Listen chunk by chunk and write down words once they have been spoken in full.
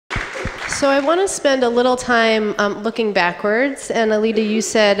So I want to spend a little time looking backwards. And Alita, you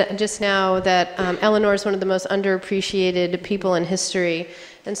said just now that Eleanor is one of the most underappreciated people in history.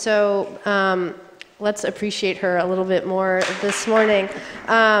 And so let's appreciate her a little bit more this morning.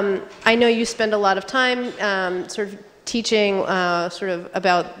 I know you spend a lot of time sort of teaching sort of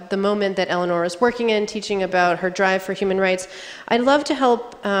about the moment that Eleanor is working in, teaching about her drive for human rights. I'd love to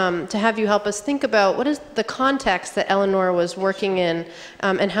have you help us think about what is the context that Eleanor was working in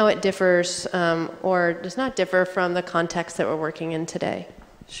and how it differs or does not differ from the context that we're working in today.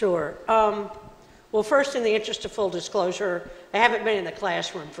 Sure. Well, first, in the interest of full disclosure, I haven't been in the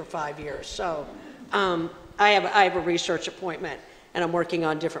classroom for 5 years, so I have a research appointment and I'm working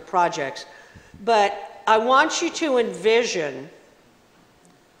on different projects. But I want you to envision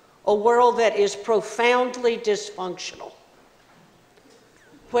a world that is profoundly dysfunctional,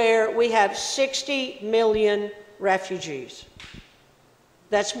 where we have 60 million refugees.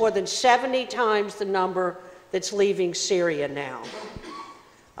 That's more than 70 times the number that's leaving Syria now.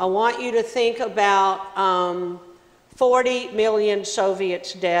 I want you to think about 40 million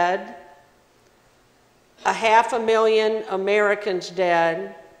Soviets dead, 500,000 Americans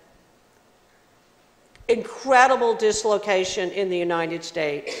dead, incredible dislocation in the United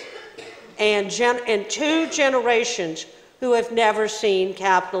States, and 2 generations who have never seen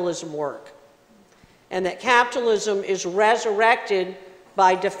capitalism work. And that capitalism is resurrected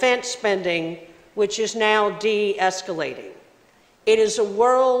by defense spending, which is now de-escalating. It is a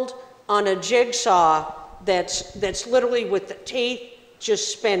world on a jigsaw that's literally with the teeth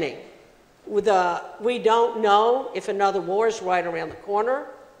just spinning. We don't know if another war is right around the corner.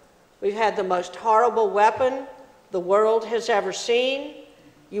 We've had the most horrible weapon the world has ever seen.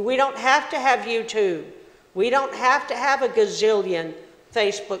 We don't have to have YouTube. We don't have to have a gazillion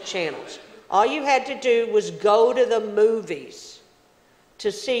Facebook channels. All you had to do was go to the movies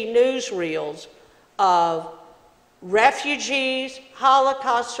to see newsreels of refugees,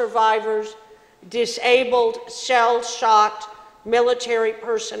 Holocaust survivors, disabled, shell-shocked military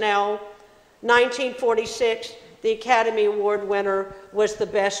personnel. 1946, the Academy Award winner was The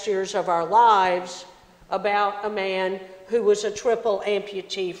Best Years of Our Lives, about a man who was a triple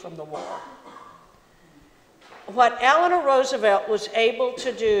amputee from the war. What Eleanor Roosevelt was able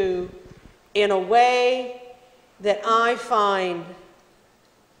to do in a way that I find,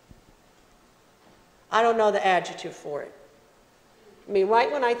 I don't know the adjective for it. I mean,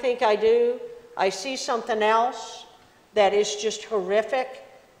 right when I think I do, I see something else that is just horrific,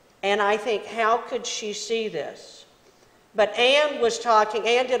 and I think, how could she see this? But Anne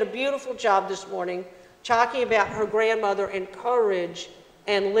did a beautiful job this morning talking about her grandmother and courage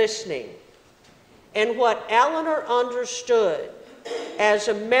and listening. And what Eleanor understood as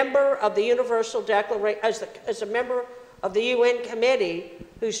a member of the Universal Declaration, as a member of the UN committee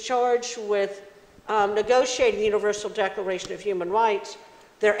who's charged with negotiating the Universal Declaration of Human Rights,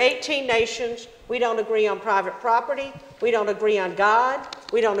 there are 18 nations. We don't agree on private property. We don't agree on God.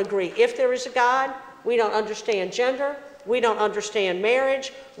 We don't agree if there is a God. We don't understand gender. We don't understand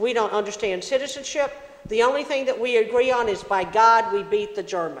marriage. We don't understand citizenship. The only thing that we agree on is, by God, we beat the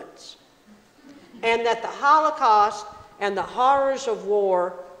Germans. And that the Holocaust and the horrors of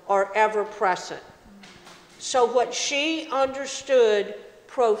war are ever present. So what she understood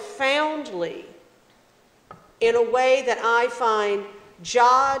profoundly, in a way that I find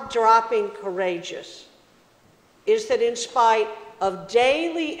jaw-dropping courageous, is that in spite of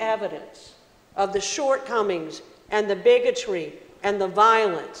daily evidence of the shortcomings and the bigotry and the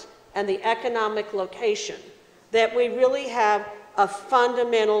violence and the economic location, that we really have a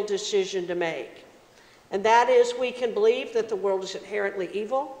fundamental decision to make. And that is, we can believe that the world is inherently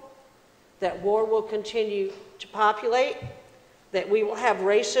evil, that war will continue to populate, that we will have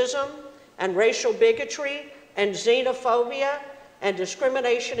racism and racial bigotry and xenophobia and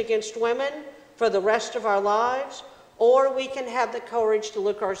discrimination against women for the rest of our lives, or we can have the courage to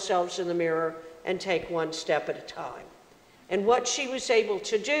look ourselves in the mirror and take one step at a time. And what she was able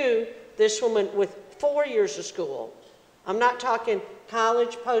to do, this woman with 4 years of school, I'm not talking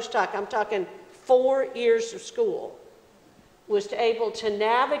college, postdoc, I'm talking 4 years of school, was able to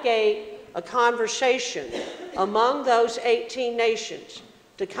navigate a conversation among those 18 nations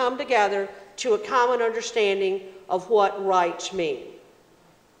to come together to a common understanding of what rights mean.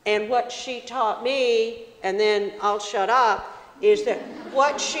 And what she taught me, and then I'll shut up, is that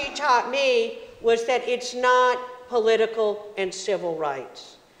what she taught me was that it's not political and civil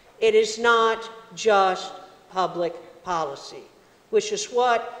rights. It is not just public policy, which is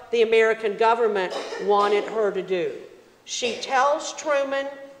what the American government wanted her to do. She tells Truman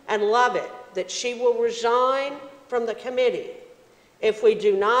and Lovett that she will resign from the committee if we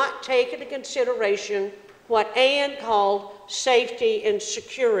do not take into consideration what Anne called safety and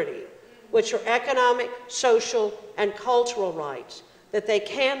security, which are economic, social, and cultural rights, that they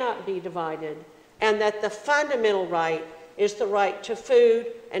cannot be divided, and that the fundamental right is the right to food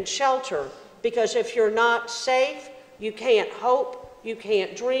and shelter, because if you're not safe, you can't hope, you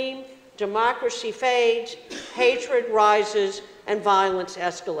can't dream, democracy fades, hatred rises, and violence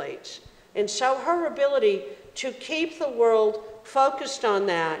escalates. And so her ability to keep the world focused on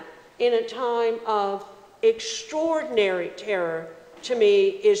that in a time of extraordinary terror, to me,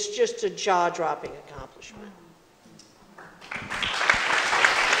 is just a jaw-dropping accomplishment.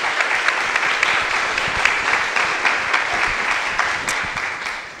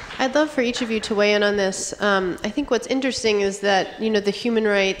 I'd love for each of you to weigh in on this. I think what's interesting is that, the human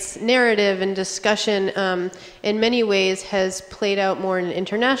rights narrative and discussion in many ways has played out more in an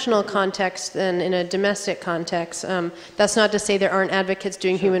international context than in a domestic context. That's not to say there aren't advocates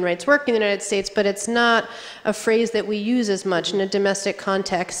doing human rights work in the United States, but it's not a phrase that we use as much in a domestic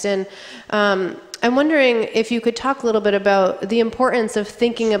context. And I'm wondering if you could talk a little bit about the importance of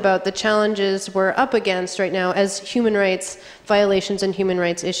thinking about the challenges we're up against right now as human rights violations and human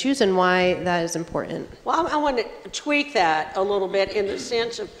rights issues, and why that is important. Well, I want to tweak that a little bit in the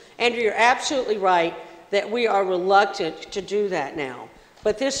sense of, Andrew, you're absolutely right that we are reluctant to do that now.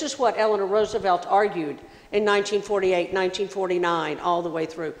 But this is what Eleanor Roosevelt argued in 1948, 1949, all the way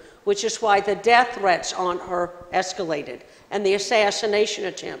through, which is why the death threats on her escalated and the assassination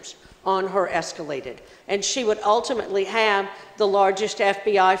attempts on her escalated. And she would ultimately have the largest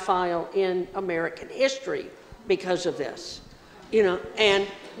FBI file in American history because of this. And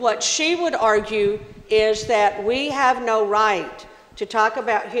what she would argue is that we have no right to talk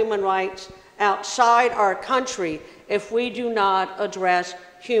about human rights outside our country if we do not address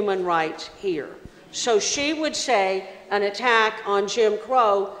human rights here. So she would say an attack on Jim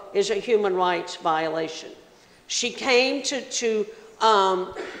Crow is a human rights violation. She came to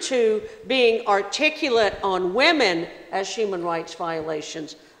being articulate on women as human rights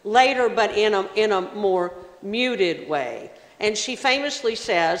violations later, but in a more muted way. And she famously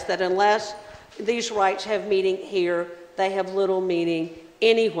says that unless these rights have meaning here, they have little meaning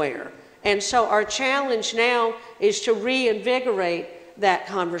anywhere. And so our challenge now is to reinvigorate that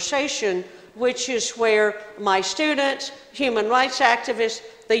conversation, which is where my students, human rights activists,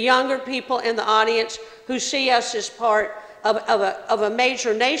 the younger people in the audience who see us as part of a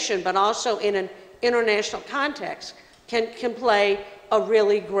major nation, but also in an international context, can play a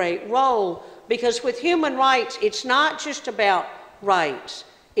really great role. Because with human rights, it's not just about rights.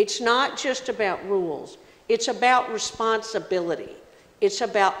 It's not just about rules. It's about responsibility. It's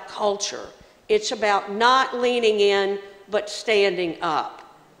about culture. It's about not leaning in, but standing up.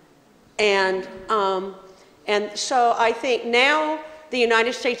 And so I think now the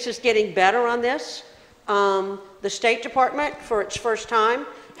United States is getting better on this. The State Department, for its first time,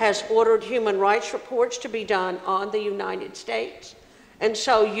 has ordered human rights reports to be done on the United States. And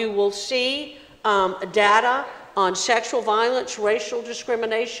so you will see data on sexual violence, racial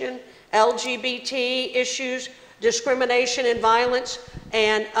discrimination, LGBT issues, discrimination and violence,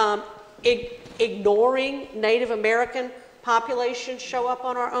 and ignoring Native American populations show up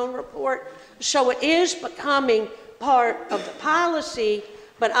on our own report. So it is becoming part of the policy,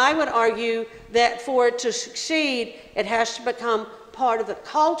 but I would argue that for it to succeed, it has to become part of the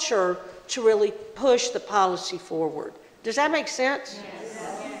culture to really push the policy forward. Does that make sense?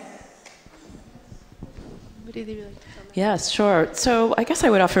 Yes, sure. So I guess I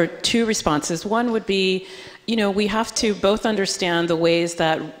would offer two responses. One would be, we have to both understand the ways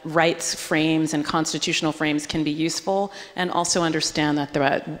that rights frames and constitutional frames can be useful, and also understand that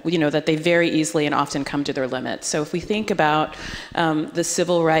that they very easily and often come to their limits. So if we think about the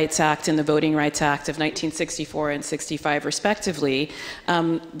Civil Rights Act and the Voting Rights Act of 1964 and 65 respectively,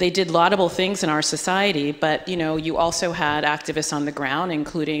 they did laudable things in our society, but you also had activists on the ground,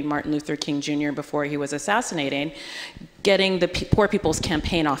 including Martin Luther King Jr. before he was assassinated, getting the Poor People's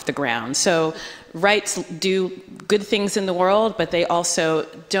Campaign off the ground. So rights do good things in the world, but they also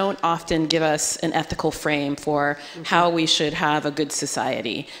don't often give us an ethical frame for how we should have a good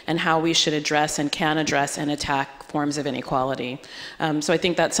society and how we should address and can address and attack forms of inequality. So I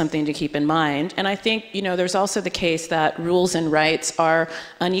think that's something to keep in mind. And I think, there's also the case that rules and rights are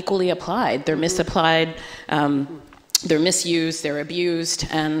unequally applied. They're misapplied. They're misused, they're abused,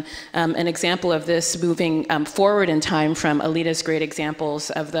 and an example of this moving forward in time from Alita's great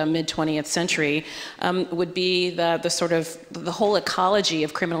examples of the mid-20th century would be the whole ecology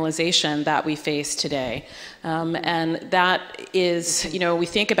of criminalization that we face today. And that is, we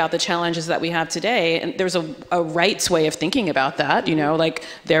think about the challenges that we have today, and there's a rights way of thinking about that, like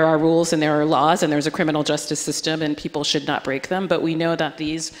there are rules and there are laws and there's a criminal justice system and people should not break them, but we know that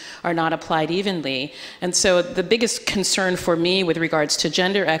these are not applied evenly. And so the biggest concern for me with regards to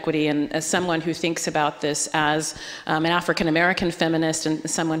gender equity, and as someone who thinks about this as an African-American feminist and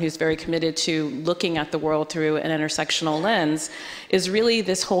someone who's very committed to looking at the world through an intersectional lens, is really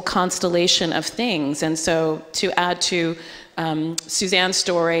this whole constellation of things. And so to add to Suzanne's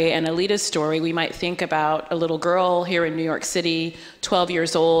story and Alita's story, we might think about a little girl here in New York City, 12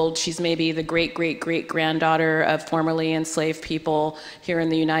 years old. She's maybe the great-great-great-granddaughter of formerly enslaved people here in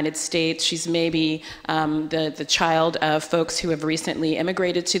the United States. She's maybe the child of folks who have recently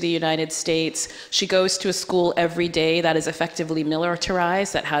immigrated to the United States. She goes to a school every day that is effectively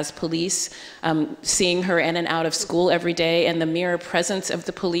militarized, that has police seeing her in and out of school every day, and the mere presence of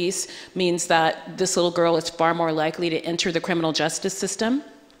the police means that this little girl is far more likely to enter the criminal justice system.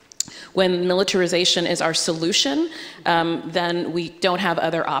 When militarization is our solution, then we don't have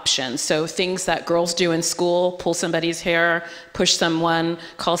other options. So things that girls do in school, pull somebody's hair, push someone,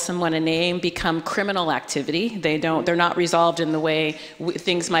 call someone a name, become criminal activity. They're not resolved in the way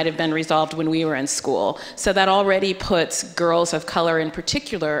things might have been resolved when we were in school. So that already puts girls of color in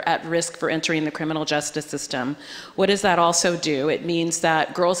particular at risk for entering the criminal justice system. What does that also do? It means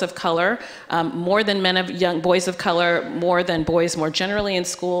that girls of color, more than young boys of color, more than boys more generally in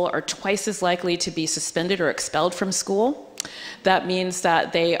school, are twice as likely to be suspended or expelled from school. That means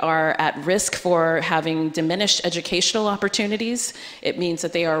that they are at risk for having diminished educational opportunities. It means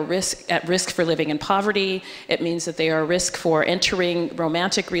that they are at risk for living in poverty. It means that they are at risk for entering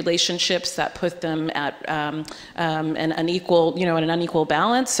romantic relationships that put them at an unequal, an unequal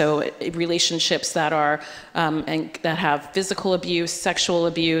balance. So relationships that are and that have physical abuse, sexual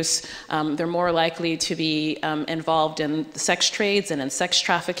abuse. They're more likely to be involved in sex trades and in sex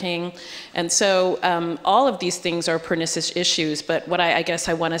trafficking. And so all of these things are pernicious issues. But what I guess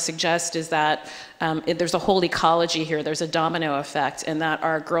I want to suggest is that there's a whole ecology here. There's a domino effect, and that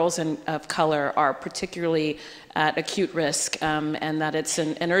our girls of color are particularly at acute risk, and that it's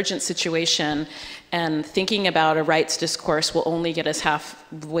an urgent situation. And thinking about a rights discourse will only get us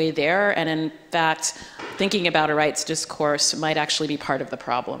halfway there. And in fact, thinking about a rights discourse might actually be part of the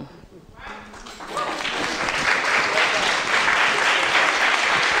problem.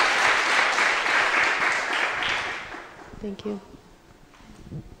 Thank you.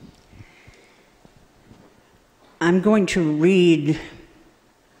 I'm going to read.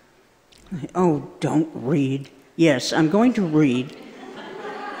 Oh, don't read. Yes, I'm going to read.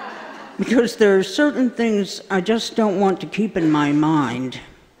 Because there are certain things I just don't want to keep in my mind.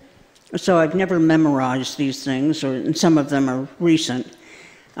 So I've never memorized these things, and some of them are recent.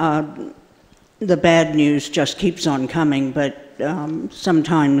 The bad news just keeps on coming, but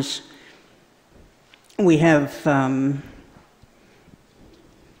sometimes we have,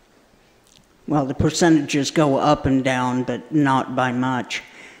 well, the percentages go up and down, but not by much.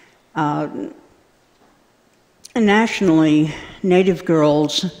 Nationally, Native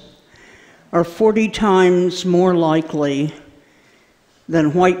girls are 40 times more likely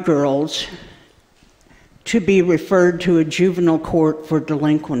than white girls to be referred to a juvenile court for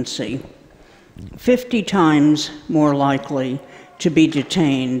delinquency, 50 times more likely to be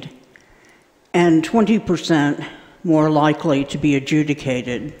detained, and 20% more likely to be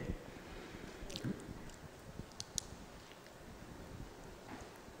adjudicated.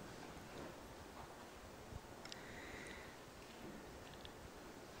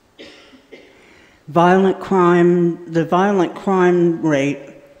 The violent crime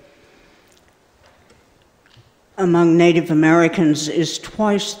rate among Native Americans is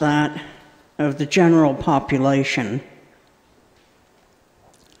twice that of the general population.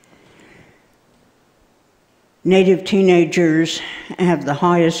 Native teenagers have the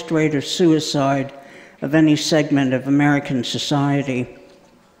highest rate of suicide of any segment of American society,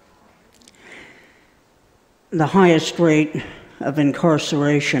 the highest rate of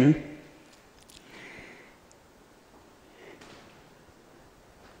incarceration.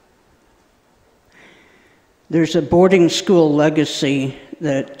 There's a boarding school legacy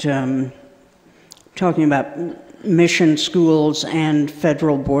that, talking about mission schools and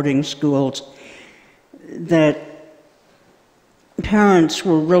federal boarding schools, that parents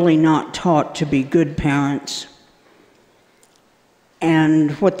were really not taught to be good parents.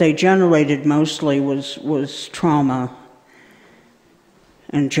 And what they generated mostly was trauma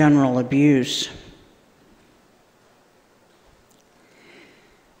and general abuse.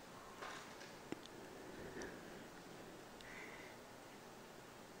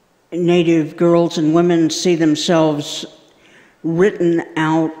 Native girls and women see themselves written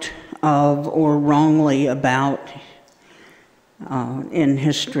out of or wrongly about in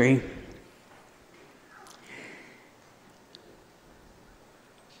history.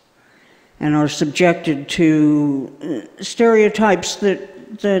 And are subjected to stereotypes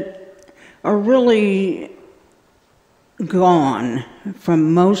that are really gone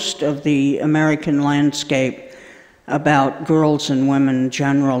from most of the American landscape about girls and women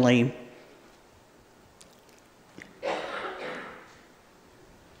generally.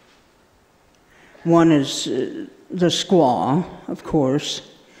 One is the squaw, of course,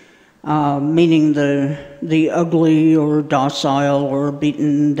 meaning the ugly or docile or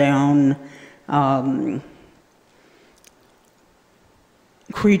beaten down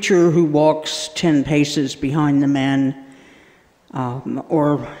creature who walks 10 paces behind the men,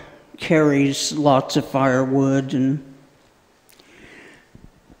 or carries lots of firewood and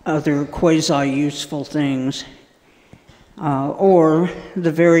other quasi-useful things, or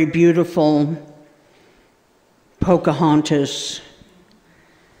the very beautiful Pocahontas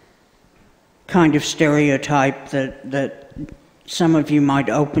kind of stereotype that some of you might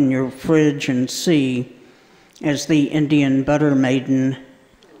open your fridge and see as the Indian butter maiden.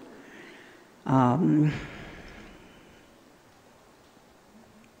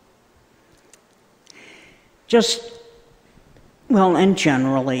 And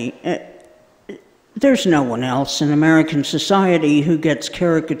generally, there's no one else in American society who gets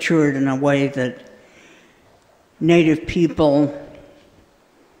caricatured in a way that Native people,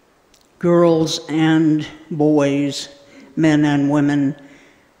 girls and boys, men and women,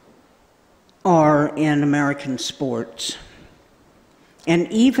 are in American sports.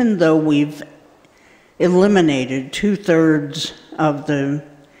 And even though we've eliminated 2/3 of the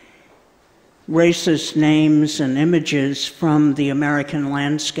racist names and images from the American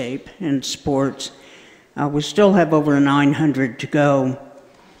landscape in sports, we still have over 900 to go.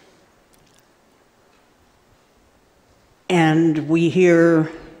 And we hear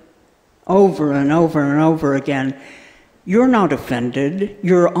over and over and over again, "You're not offended,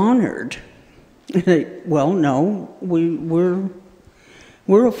 you're honored." Well, no, we're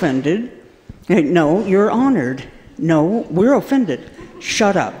offended. No, you're honored. No, we're offended.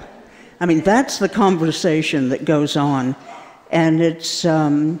 Shut up. I mean, that's the conversation that goes on, and it's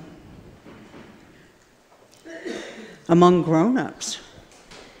among grown-ups.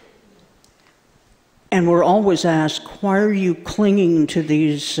 And we're always asked, why are you clinging to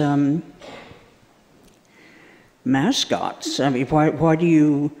these mascots? I mean, why do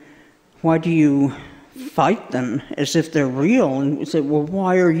you fight them as if they're real? And we say, well,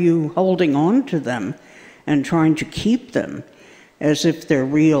 why are you holding on to them and trying to keep them as if they're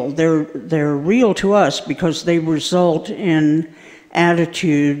real? They're real to us because they result in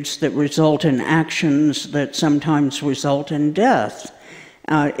attitudes that result in actions that sometimes result in death.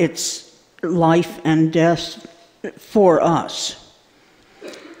 It's life and death for us,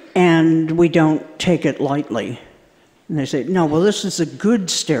 and we don't take it lightly. And they say, no, well, this is a good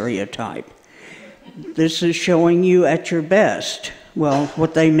stereotype. This is showing you at your best. Well,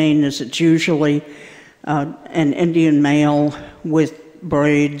 what they mean is it's usually an Indian male with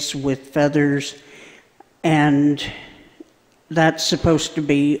braids, with feathers, and that's supposed to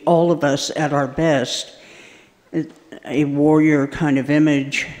be all of us at our best. A warrior kind of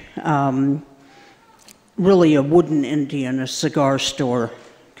image, really a wooden Indian, a cigar store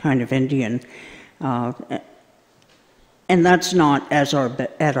kind of Indian. And that's not at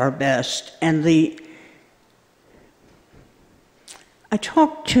our best. And I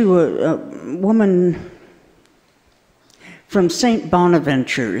talked to a woman from St.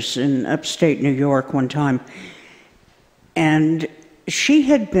 Bonaventure's in upstate New York one time, and she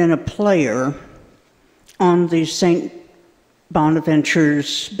had been a player on the St.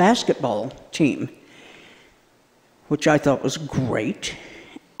 Bonaventure's basketball team, which I thought was great.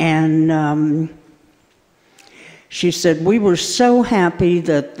 And she said, we were so happy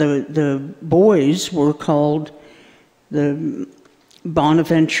that the boys were called the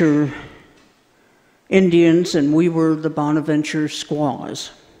Bonaventure Indians and we were the Bonaventure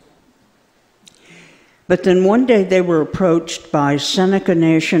squaws. But then one day they were approached by Seneca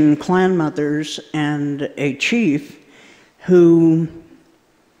Nation clan mothers and a chief who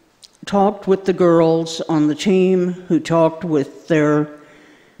talked with the girls on the team, who talked with their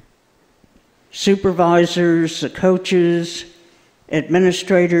supervisors, the coaches,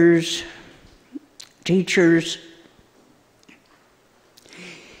 administrators, teachers,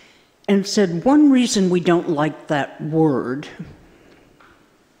 and said, one reason we don't like that word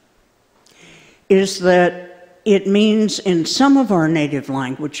is that it means in some of our native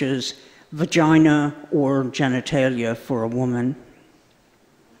languages, vagina or genitalia for a woman.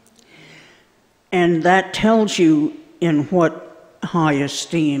 And that tells you in what high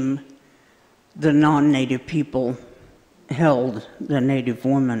esteem the non-native people held the native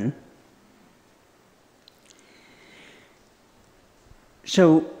woman.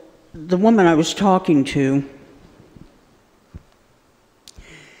 So the woman I was talking to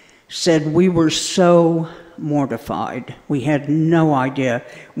said we were so mortified. We had no idea.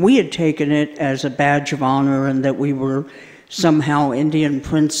 We had taken it as a badge of honor and that we were somehow Indian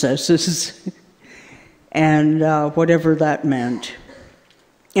princesses and whatever that meant.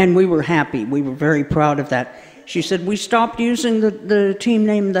 And we were happy. We were very proud of that. She said, we stopped using the team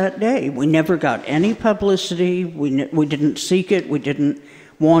name that day. We never got any publicity. We didn't seek it. We didn't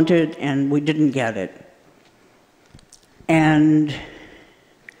want it, and we didn't get it. And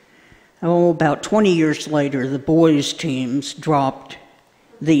about 20 years later, the boys' teams dropped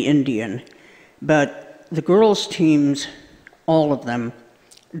the Indian, but the girls' teams, all of them,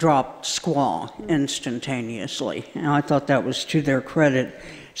 dropped squaw instantaneously. And I thought that was to their credit,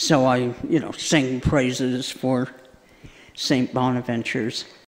 so I, sing praises for St. Bonaventure's.